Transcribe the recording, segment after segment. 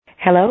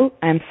Hello,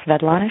 I'm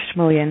Svetlana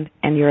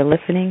and you're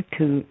listening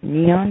to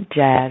Neon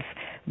Jazz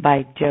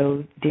by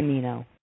Joe Dimino.